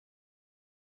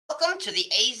Welcome to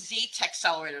the AZTC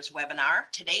Accelerators webinar.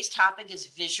 Today's topic is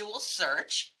visual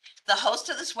search. The host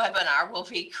of this webinar will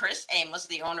be Chris Amos,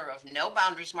 the owner of No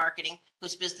Boundaries Marketing,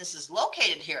 whose business is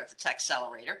located here at the Tech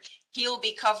Accelerator. He will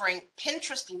be covering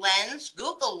Pinterest Lens,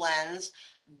 Google Lens,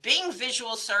 Bing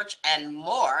Visual Search, and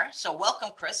more. So welcome,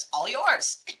 Chris, all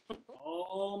yours.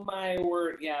 Oh my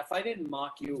word. Yeah, if I didn't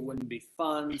mock you, it wouldn't be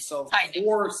fun. So of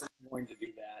course I'm going to do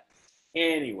that.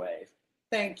 Anyway,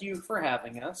 thank you for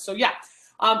having us. So yeah,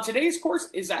 today's course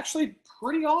is actually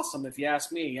pretty awesome if you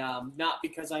ask me. Not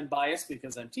because I'm biased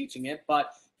because I'm teaching it,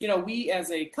 but you know, we as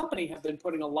a company have been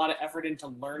putting a lot of effort into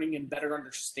learning and better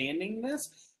understanding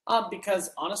this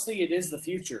because honestly, it is the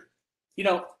future. You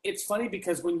know, it's funny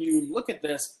because when you look at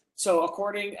this, so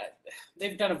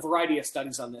they've done a variety of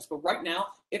studies on this, but right now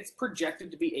it's projected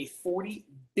to be a $40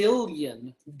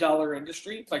 billion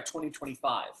industry by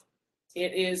 2025.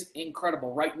 It is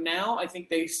incredible. Right now, I think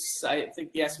the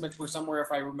estimates were somewhere, if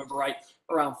I remember right,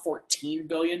 around 14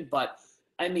 billion, but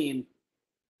I mean,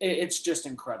 it's just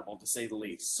incredible to say the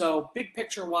least. So big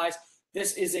picture wise,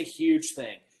 this is a huge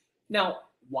thing. Now,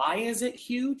 why is it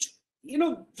huge? You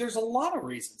know, there's a lot of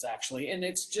reasons actually, and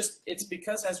it's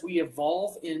because as we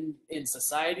evolve in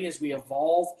society, as we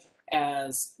evolve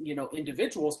as, you know,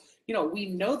 individuals, you know, we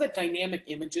know that dynamic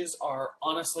images are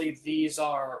honestly,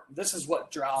 this is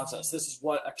what draws us, this is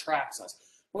what attracts us.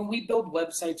 When we build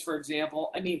websites, for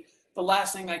example, I mean, the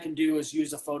last thing I can do is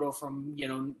use a photo from, you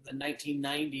know, the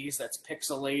 1990s that's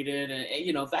pixelated, and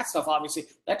you know, that stuff obviously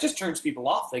that just turns people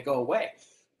off, they go away.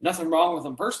 Nothing wrong with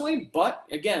them personally, but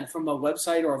again, from a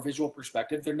website or a visual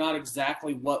perspective, they're not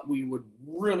exactly what we would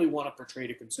really want to portray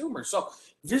to consumers. So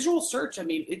visual search, I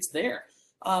mean, it's there.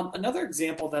 Another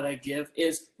example that I give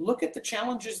is look at the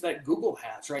challenges that Google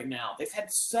has right now. They've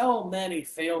had so many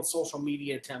failed social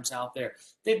media attempts out there.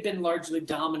 They've been largely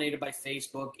dominated by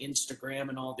Facebook, Instagram,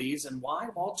 and all these. And why?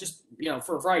 Well, just, you know,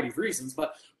 for a variety of reasons,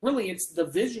 but really it's the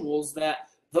visuals that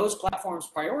those platforms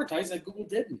prioritize that Google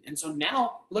didn't. And so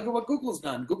now look at what Google's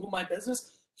done. Google My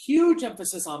Business, huge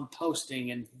emphasis on posting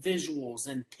and visuals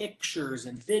and pictures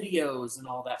and videos and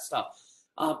all that stuff.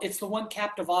 It's the one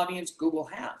captive audience Google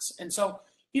has. And so,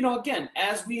 you know, again,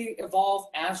 as we evolve,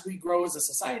 as we grow as a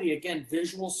society, again,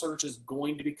 visual search is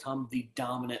going to become the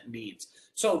dominant means.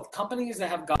 So companies that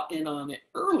have got in on it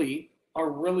early are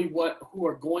really who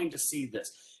are going to see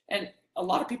this. And a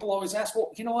lot of people always ask,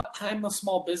 well, you know what, I'm a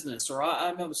small business, or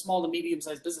I'm a small to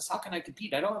medium-sized business. How can I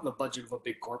compete? I don't have the budget of a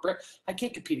big corporate. I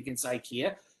can't compete against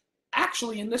IKEA.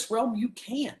 Actually, in this realm, you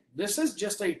can. This is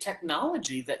just a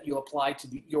technology that you apply to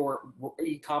your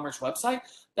e-commerce website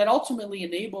that ultimately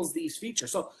enables these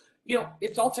features. So, you know,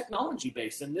 it's all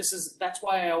technology-based, and that's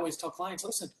why I always tell clients,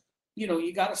 listen, you know,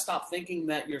 you got to stop thinking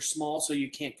that you're small so you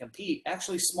can't compete.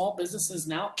 Actually, small businesses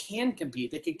now can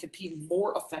compete. They can compete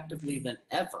more effectively than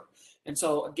ever. And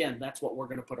so, again, that's what we're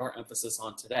going to put our emphasis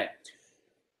on today.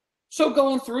 So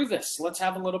going through this, let's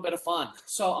have a little bit of fun.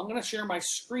 So I'm going to share my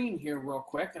screen here real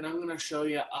quick, and I'm going to show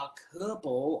you a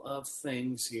couple of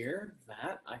things here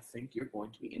that I think you're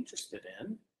going to be interested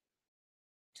in.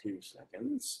 2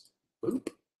 seconds. Boop.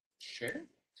 Share.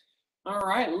 All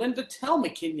right, Linda, tell me,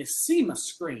 can you see my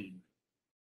screen?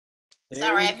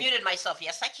 Sorry, I muted myself.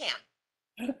 Yes, I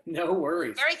can. No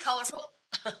worries. Very colorful.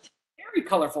 Very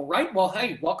colorful, right? Well,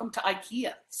 hey, welcome to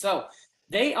IKEA. So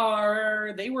they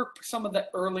were some of the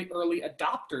early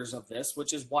adopters of this,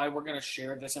 which is why we're going to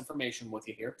share this information with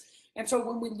you here. And so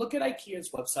when we look at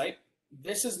IKEA's website,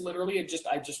 this is literally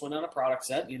I just went on a product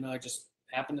set, you know, I just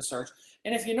happened to search.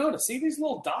 And if you notice, see these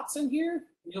little dots in here?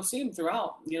 You'll see them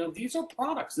throughout. You know, these are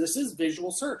products. This is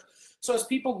visual search. So as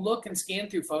people look and scan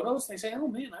through photos, they say, oh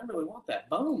man, I really want that.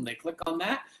 Boom, they click on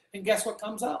that, and guess what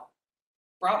comes up?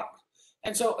 Product.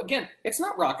 And so again, it's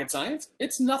not rocket science.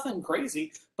 It's nothing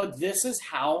crazy, but this is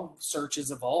how search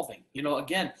is evolving. You know,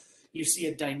 again, you see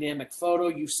a dynamic photo,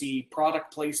 you see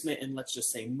product placement in, let's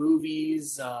just say,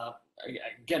 movies,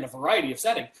 again, a variety of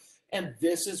settings, and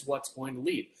this is what's going to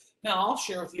lead. Now, I'll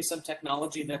share with you some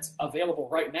technology that's available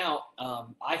right now.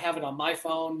 I have it on my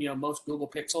phone. You know, most Google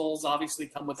Pixels obviously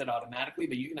come with it automatically,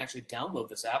 but you can actually download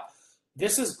this app.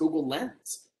 This is Google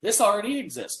Lens. This already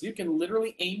exists. You can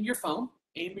literally aim your phone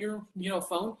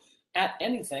phone at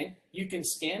anything. You can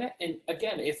scan it, and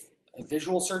again, if a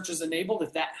visual search is enabled,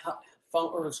 if that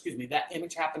that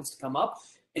image happens to come up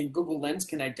and Google Lens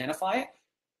can identify it,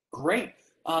 great.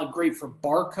 Great for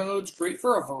barcodes, great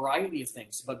for a variety of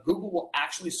things, but Google will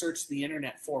actually search the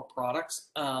internet for products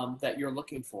that you're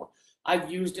looking for.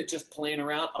 I've used it just playing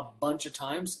around a bunch of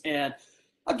times, and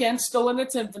again, still in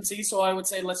its infancy, so I would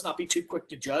say let's not be too quick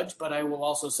to judge, but I will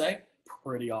also say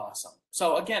pretty awesome.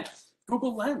 So again,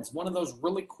 Google Lens, one of those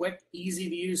really quick, easy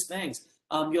to use things.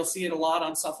 You'll see it a lot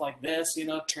on stuff like this,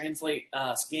 translate,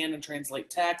 scan and translate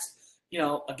text.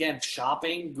 Again,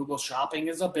 shopping, Google Shopping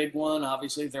is a big one.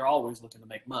 Obviously, they're always looking to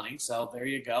make money. So there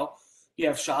you go. You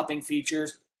have shopping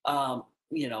features.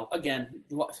 Again,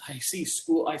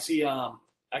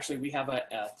 actually, we have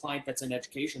a client that's in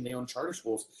education. They own charter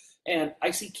schools. And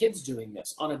I see kids doing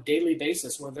this on a daily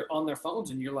basis where they're on their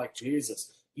phones and you're like,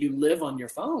 Jesus, you live on your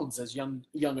phones as young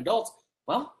adults.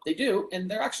 Well, they do, and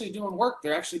they're actually doing work.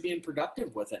 They're actually being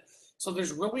productive with it. So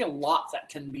there's really a lot that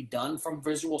can be done from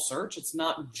visual search. It's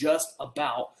not just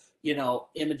about,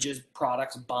 images,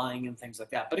 products, buying, and things like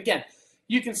that. But again,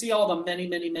 you can see all the many,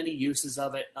 many, many uses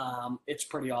of it. It's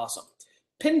pretty awesome.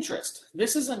 Pinterest.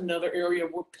 This is another area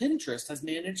where Pinterest has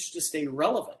managed to stay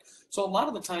relevant. So a lot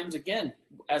of the times, again,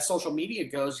 as social media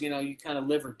goes, you kind of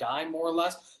live or die more or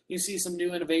less. You see some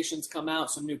new innovations come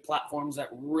out, some new platforms that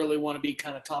really want to be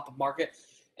kind of top of market.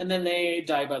 And then they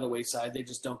die by the wayside. They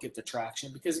just don't get the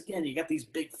traction because, again, you got these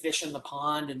big fish in the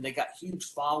pond and they got huge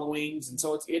followings. And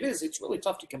so it's really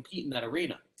tough to compete in that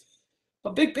arena.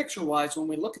 But big picture wise, when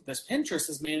we look at this, Pinterest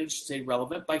has managed to stay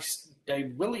relevant by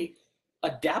really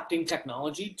adapting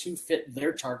technology to fit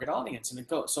their target audience. And it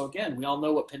goes. So again, we all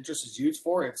know what Pinterest is used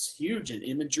for. It's huge in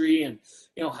imagery and,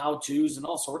 how-tos and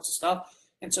all sorts of stuff.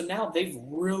 And so now they've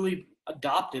really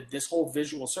adopted this whole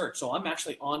visual search. So I'm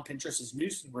actually on Pinterest's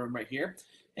newsroom right here.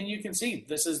 And you can see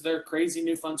this is their crazy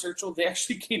new fun search tool. They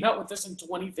actually came out with this in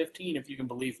 2015, if you can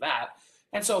believe that.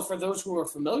 And so for those who are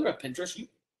familiar with Pinterest, you've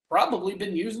probably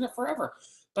been using it forever.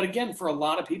 But again, for a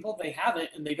lot of people, they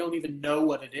haven't, and they don't even know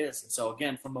what it is. And so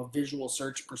again, from a visual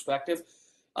search perspective,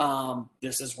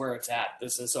 this is where it's at.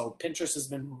 So Pinterest has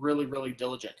been really, really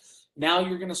diligent. Now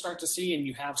you're going to start to see, and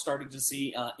you have started to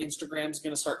see, Instagram's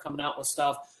going to start coming out with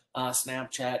stuff.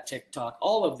 Snapchat, TikTok,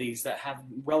 all of these that have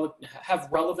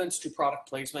relevance to product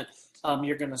placement.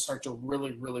 You're going to start to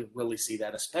really, really, really see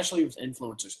that, especially with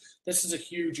influencers. This is a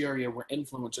huge area where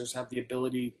influencers have the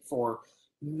ability for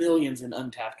millions in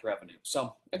untapped revenue.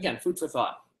 So again, food for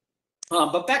thought.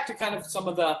 But back to kind of some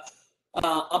of the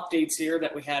updates here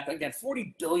that we had. Again,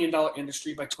 $40 billion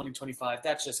industry by 2025.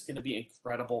 That's just going to be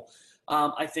incredible.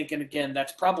 I think, and again,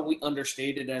 that's probably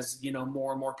understated as,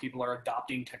 more and more people are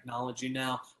adopting technology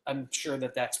now. I'm sure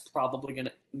that that's probably going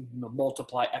to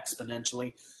multiply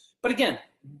exponentially. But again,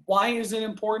 why is it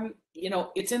important?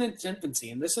 It's in its infancy.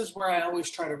 And this is where I always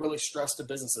try to really stress to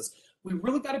businesses. We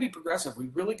really got to be progressive. We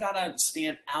really got to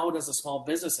stand out as a small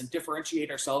business and differentiate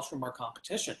ourselves from our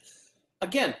competition.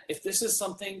 Again,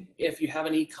 if you have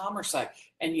an e-commerce site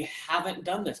and you haven't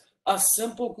done this, a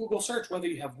simple Google search, whether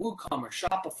you have WooCommerce,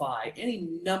 Shopify, any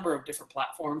number of different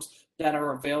platforms that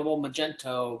are available,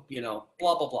 Magento,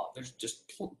 blah, blah, blah. There's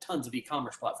just tons of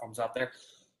e-commerce platforms out there.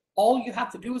 All you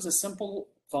have to do is a simple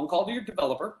phone call to your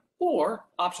developer, or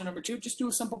option number 2, just do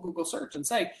a simple Google search and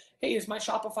say, hey, is my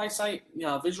Shopify site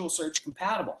visual search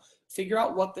compatible? Figure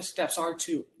out what the steps are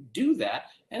to do that.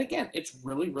 And again, it's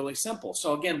really, really simple.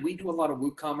 So again, we do a lot of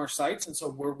WooCommerce sites, and so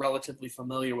we're relatively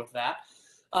familiar with that.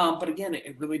 But again,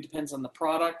 it really depends on the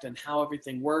product and how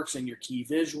everything works and your key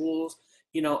visuals,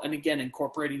 and again,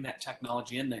 incorporating that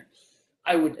technology in there.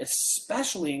 I would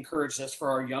especially encourage this for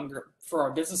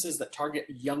our businesses that target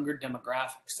younger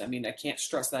demographics. I mean, I can't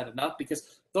stress that enough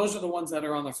because those are the ones that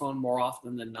are on their phone more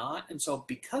often than not. And so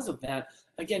because of that,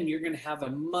 again, you're going to have a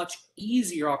much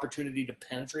easier opportunity to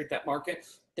penetrate that market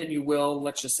than you will,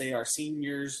 let's just say, our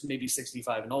seniors, maybe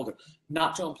 65 and older.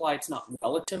 Not to imply it's not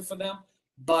relative for them,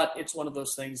 but it's one of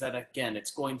those things that, again,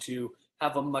 it's going to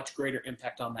have a much greater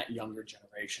impact on that younger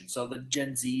generation. So the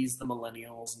Gen Zs, the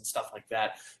millennials, and stuff like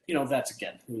that, that's,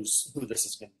 again, who this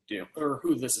is going to do, or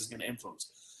who this is going to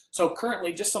influence. So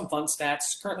currently, just some fun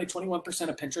stats, currently 21%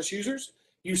 of Pinterest users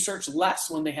use search less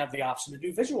when they have the option to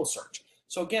do visual search.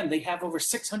 So again, they have over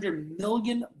 600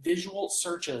 million visual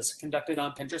searches conducted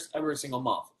on Pinterest every single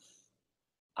month.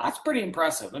 That's pretty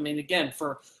impressive. I mean, again,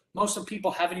 for most of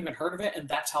people haven't even heard of it, and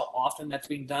that's how often that's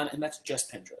being done, and that's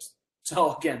just Pinterest.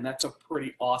 So again, that's a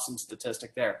pretty awesome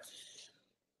statistic there.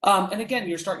 And again,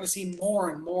 you're starting to see more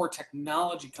and more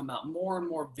technology come out, more and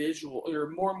more visual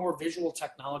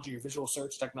technology or visual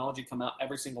search technology come out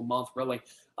every single month, really.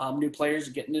 New players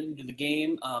are getting into the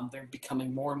game. They're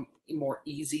becoming more and more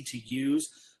easy to use.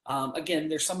 Again,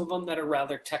 there's some of them that are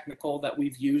rather technical that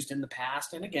we've used in the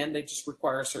past. And again, they just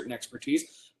require a certain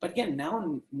expertise. But again,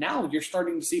 now you're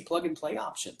starting to see plug and play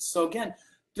options. So again,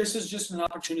 this is just an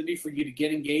opportunity for you to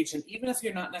get engaged. And even if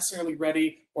you're not necessarily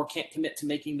ready or can't commit to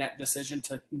making that decision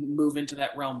to move into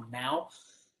that realm now,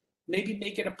 maybe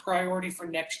make it a priority for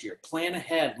next year. Plan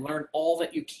ahead, learn all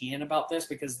that you can about this,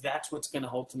 because that's what's going to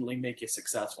ultimately make you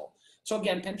successful. So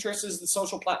again, Pinterest is the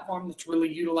social platform that's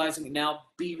really utilizing it now.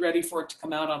 Be ready for it to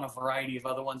come out on a variety of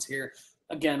other ones here.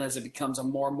 Again, as it becomes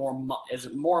more and more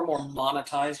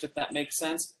monetized, if that makes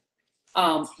sense.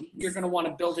 You're going to want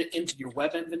to build it into your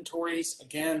web inventories.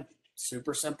 Again,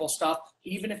 super simple stuff.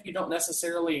 Even if you don't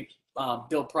necessarily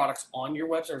build products on your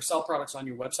website or sell products on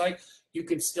your website, you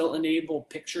can still enable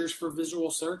pictures for visual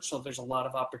search. So there's a lot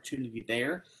of opportunity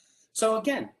there. So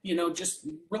again, just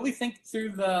really think through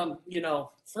the,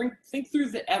 think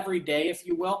through the everyday, if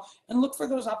you will, and look for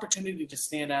those opportunities to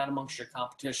stand out amongst your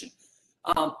competition.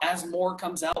 As more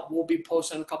comes out, we'll be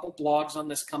posting a couple blogs on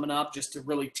this coming up just to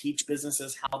really teach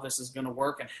businesses how this is going to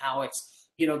work and how it's,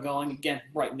 going. Again,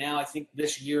 right now, I think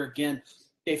this year, again,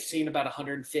 they've seen about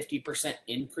 150%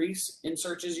 increase in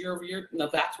searches year over year. Now,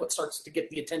 that's what starts to get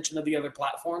the attention of the other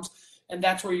platforms, and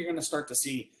that's where you're going to start to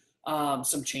see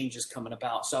some changes coming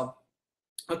about. So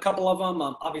a couple of them,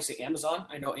 obviously Amazon.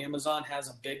 I know Amazon has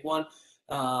a big one.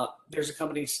 There's a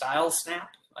company, Style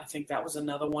Snap. I think that was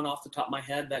another one off the top of my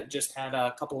head that just had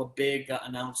a couple of big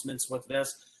announcements with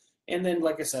this. And then,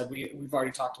 like I said, we've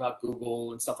already talked about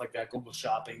Google and stuff like that, Google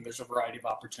Shopping. There's a variety of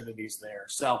opportunities there.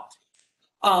 So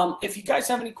if you guys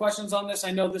have any questions on this,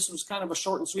 I know this was kind of a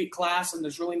short and sweet class, and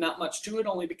there's really not much to it,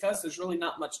 only because there's really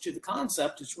not much to the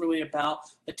concept. It's really about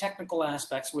the technical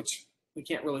aspects, which we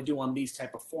can't really do on these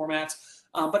type of formats.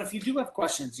 But if you do have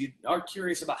questions, you are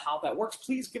curious about how that works,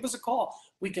 please give us a call.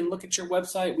 We can look at your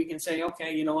website. We can say,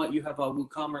 okay, you know what, you have a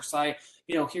WooCommerce site.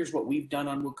 Here's what we've done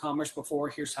on WooCommerce before.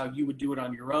 Here's how you would do it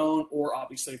on your own. Or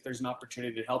obviously, if there's an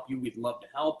opportunity to help you, we'd love to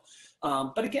help.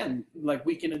 But again, like,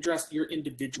 we can address your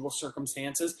individual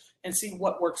circumstances and see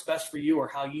what works best for you or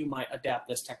how you might adapt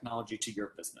this technology to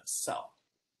your business. So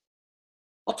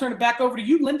I'll turn it back over to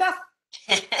you, Linda.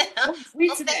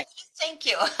 Well, thank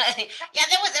you. Yeah,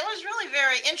 that was really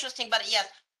very interesting. But yes,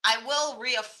 I will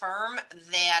reaffirm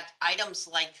that items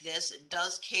like this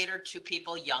does cater to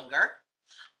people younger,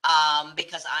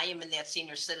 because I am in that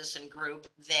senior citizen group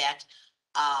that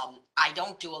I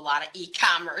don't do a lot of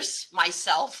e-commerce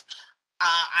myself.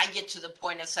 I get to the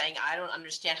point of saying, I don't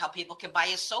understand how people can buy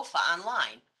a sofa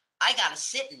online. I got to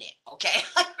sit in it. Okay.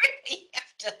 I really have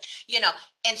to,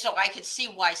 and so I could see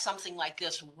why something like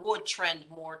this would trend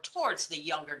more towards the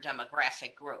younger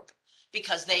demographic group,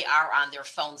 because they are on their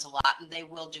phones a lot and they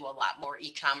will do a lot more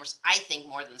e-commerce, I think,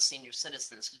 more than senior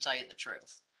citizens, to tell you the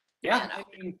truth. Yeah. I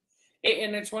mean,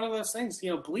 and it's one of those things,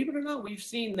 believe it or not, we've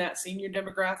seen that senior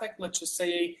demographic, let's just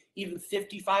say even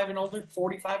 55 and older,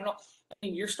 45 and older. I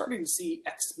mean, you're starting to see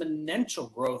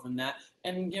exponential growth in that.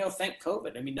 And, thank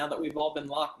COVID. I mean, now that we've all been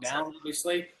locked down,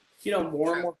 obviously,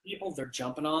 more and more people, they're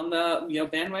jumping on the,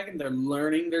 bandwagon. They're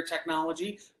learning their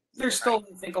technology. There's still,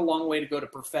 I think, a long way to go to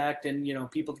perfect and,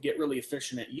 people to get really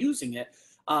efficient at using it.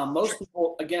 Most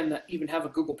people, again, that even have a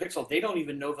Google Pixel, they don't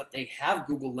even know that they have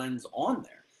Google Lens on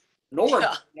there, nor do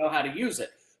they know how to use it.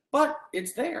 But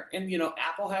it's there. And,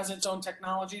 Apple has its own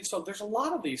technology. So there's a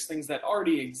lot of these things that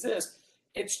already exist.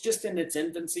 It's just in its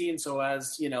infancy. And so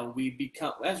as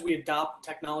we adopt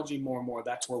technology more and more,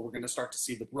 that's where we're going to start to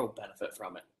see the real benefit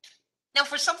from it. Now,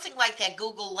 for something like that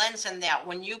Google Lens and that,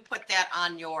 when you put that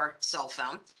on your cell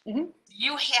phone,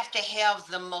 you have to have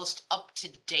the most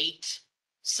up-to-date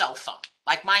cell phone.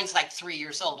 Like, mine's like 3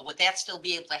 years old. Would that still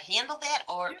be able to handle that,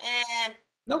 or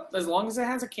Nope, as long as it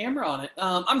has a camera on it.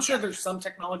 I'm sure there's some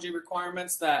technology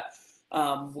requirements that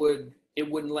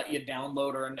wouldn't let you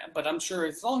download but I'm sure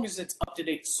as long as it's up to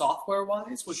date software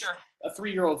wise, which a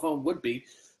 3-year-old phone would be.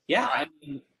 Yeah, I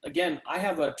mean, again, I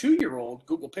have a 2-year-old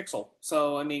Google Pixel.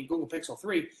 So I mean, Google Pixel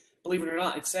 3, believe it or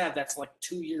not, it's sad that's like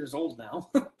 2 years old now,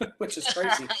 which is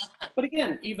crazy. But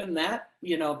again, even that,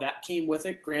 that came with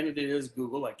it. Granted, it is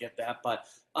Google, I get that, but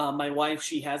my wife,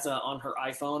 she has on her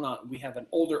iPhone, we have an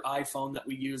older iPhone that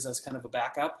we use as kind of a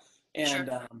backup, and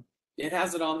it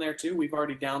has it on there too. We've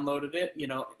already downloaded it.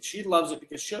 She loves it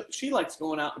because she likes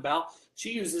going out and about.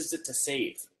 She uses it to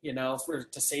save,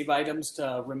 to save items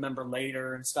to remember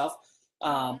later and stuff.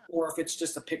 Or if it's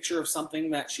just a picture of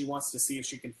something that she wants to see if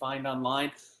she can find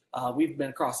online. We've been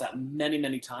across that many,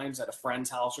 many times at a friend's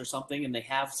house or something, and they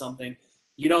have something.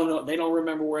 You don't know, they don't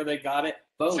remember where they got it.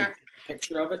 Boom, take a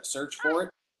picture of it, search for it.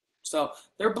 So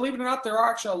believe it or not, there are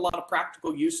actually a lot of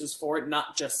practical uses for it,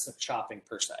 not just shopping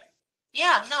per se.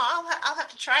 Yeah, no, I'll have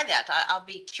to try that. I'll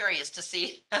be curious to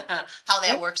see how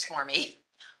that works for me.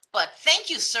 But thank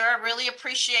you, sir. I really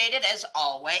appreciate it, as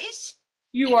always.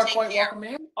 You are quite welcome,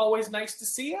 ma'am. Always nice to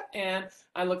see you, and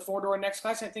I look forward to our next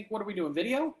class. I think, what are we doing,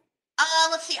 video?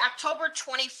 Let's see, October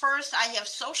 21st, I have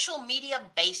social media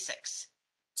basics.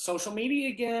 Social media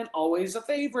again, always a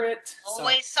favorite.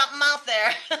 Always something out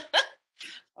there.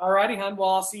 All righty, hon. Well,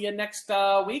 I'll see you next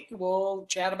week. We'll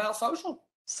chat about social.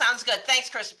 Sounds good. Thanks,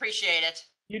 Chris. Appreciate it.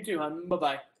 You too, hon.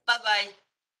 Bye-bye. Bye-bye.